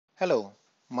Hello,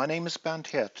 my name is Bernd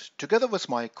Herth. Together with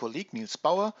my colleague Niels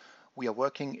Bauer, we are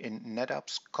working in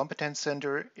NetApp's Competence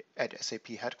Center at SAP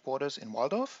headquarters in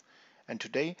Walldorf. And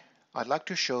today I'd like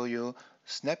to show you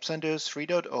SnapCenter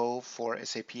 3.0 for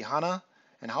SAP HANA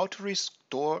and how to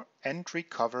restore and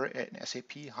recover an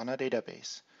SAP HANA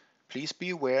database. Please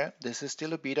be aware this is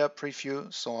still a beta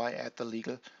preview, so I add the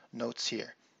legal notes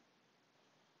here.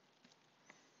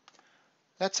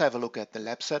 Let's have a look at the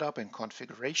lab setup and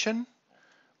configuration.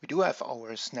 We do have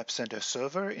our SnapCenter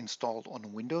server installed on a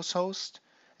Windows host,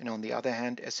 and on the other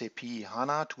hand SAP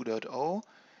HANA 2.0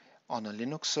 on a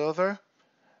Linux server.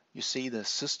 You see the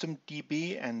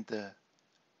systemdb and the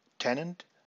tenant,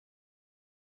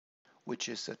 which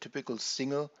is a typical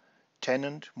single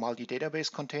tenant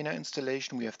multi-database container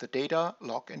installation. We have the data,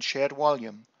 log and shared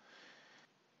volume.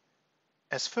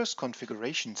 As first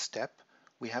configuration step,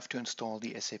 we have to install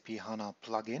the SAP HANA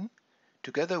plugin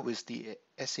together with the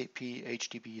SAP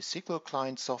HDB SQL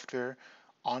client software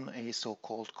on a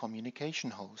so-called communication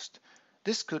host.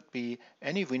 This could be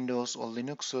any Windows or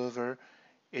Linux server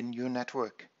in your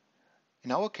network.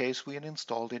 In our case, we had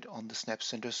installed it on the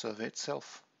SnapCenter server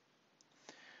itself.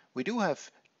 We do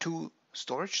have two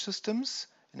storage systems,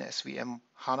 an SVM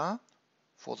HANA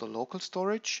for the local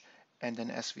storage and an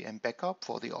SVM backup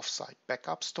for the offsite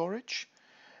backup storage.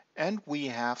 And we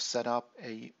have set up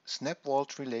a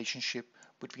snapvault relationship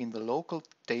between the local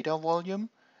data volume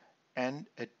and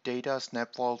a data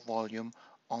snapvault volume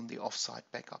on the offsite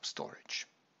backup storage.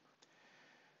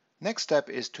 Next step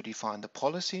is to define the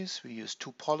policies. We use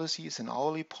two policies, an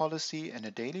hourly policy and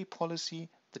a daily policy.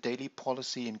 The daily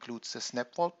policy includes the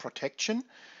snapvault protection.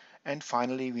 And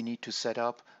finally, we need to set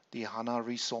up the HANA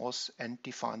resource and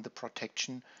define the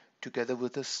protection together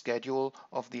with the schedule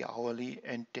of the hourly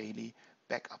and daily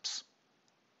backups.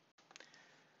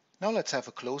 Now let's have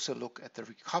a closer look at the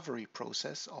recovery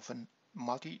process of a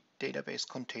multi-database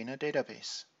container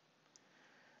database.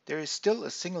 There is still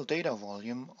a single data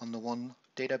volume on the one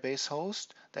database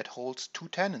host that holds two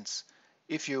tenants.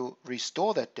 If you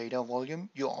restore that data volume,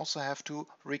 you also have to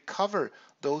recover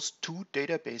those two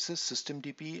databases,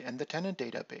 systemdb and the tenant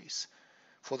database.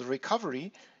 For the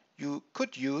recovery, you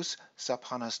could use SAP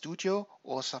HANA Studio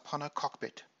or SAP HANA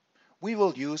Cockpit. We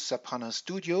will use SAP HANA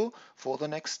Studio for the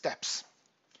next steps.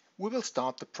 We will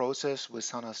start the process with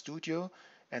HANA Studio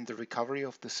and the recovery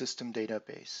of the system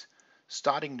database.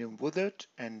 Starting with it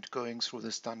and going through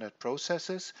the standard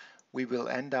processes, we will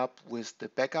end up with the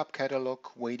backup catalog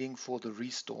waiting for the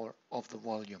restore of the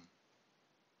volume.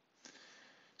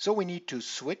 So we need to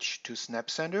switch to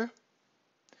SnapCenter,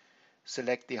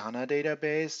 select the HANA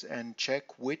database and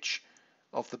check which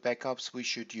of the backups we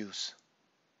should use.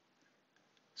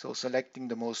 So selecting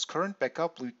the most current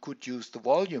backup, we could use the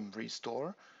volume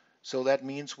restore. So that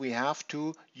means we have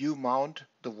to U-mount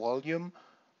the volume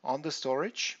on the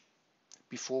storage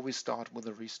before we start with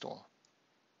the restore.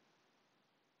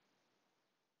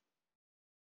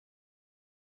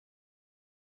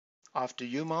 After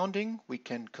U-mounting, we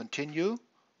can continue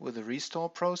with the restore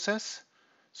process.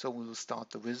 So we will start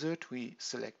the wizard. We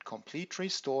select Complete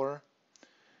Restore,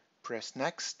 press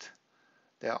Next.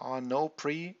 There are no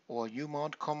pre or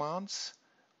U-mount commands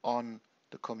on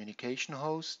the communication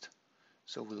host.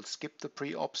 So we'll skip the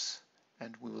pre-ops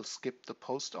and we will skip the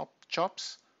post-op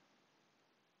jobs.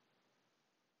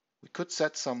 We could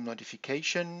set some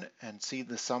notification and see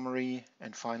the summary,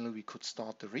 and finally we could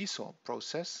start the restore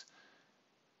process.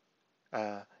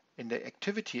 In the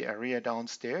activity area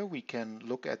downstairs, we can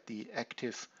look at the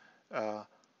active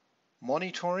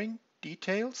monitoring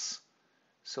details.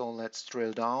 So let's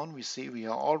drill down. We see we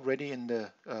are already in the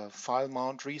file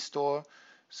mount restore.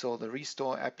 So the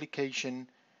restore application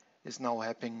is now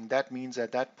happening. That means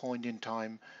at that point in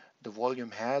time, the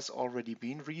volume has already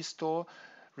been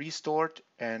restored,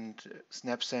 and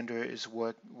SnapCenter is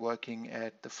working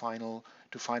at the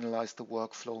to finalize the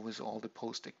workflow with all the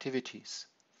post activities.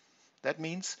 That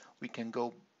means we can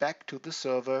go back to the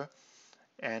server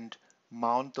and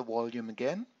mount the volume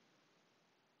again.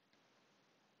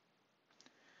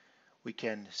 We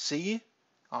can see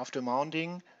after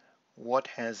mounting what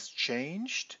has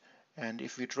changed, and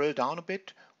if we drill down a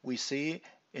bit, we see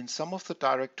in some of the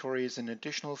directories an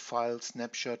additional file,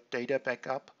 snapshot data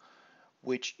backup,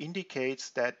 which indicates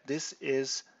that this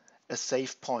is a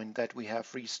save point that we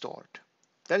have restored.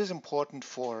 That is important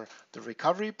for the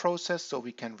recovery process, so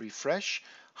we can refresh.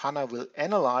 HANA will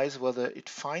analyze whether it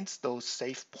finds those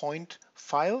save point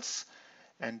files,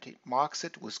 and it marks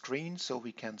it with green, so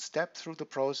we can step through the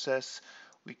process.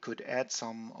 We could add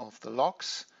some of the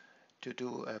logs to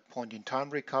do a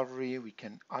point-in-time recovery. We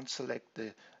can unselect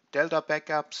the Delta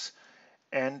backups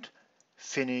and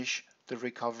finish the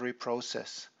recovery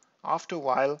process. After a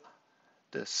while,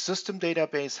 the system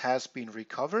database has been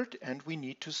recovered and we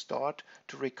need to start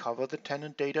to recover the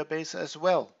tenant database as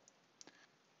well.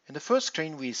 In the first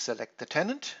screen, we select the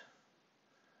tenant.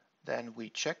 Then we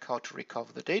check how to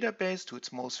recover the database to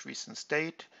its most recent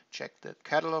state, check the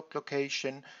catalog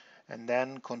location, and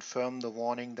then confirm the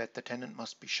warning that the tenant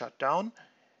must be shut down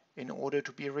in order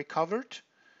to be recovered.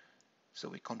 So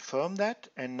we confirm that,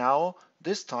 and now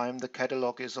this time the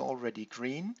catalog is already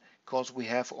green because we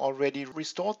have already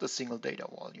restored the single data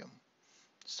volume.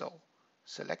 So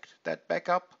select that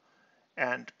backup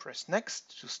and press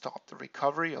next to start the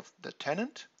recovery of the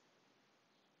tenant.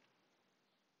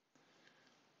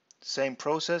 Same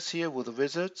process here with the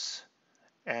wizards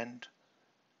and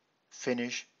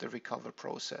finish the recover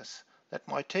process. That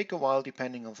might take a while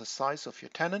depending on the size of your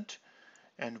tenant,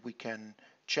 and we can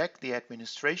check the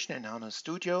administration in HANA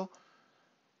Studio.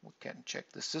 We can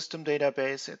check the system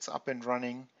database, it's up and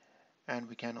running, and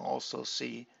we can also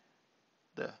see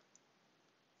the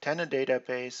tenant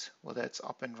database, whether it's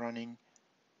up and running.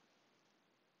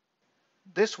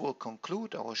 This will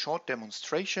conclude our short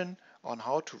demonstration on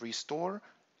how to restore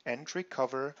and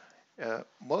recover a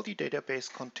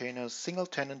multi-database container single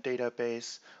tenant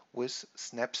database with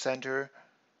SnapCenter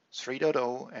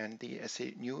 3.0 and the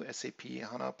new SAP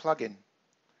HANA plugin.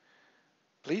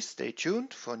 Please stay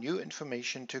tuned for new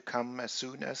information to come as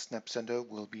soon as SnapCenter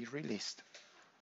will be released.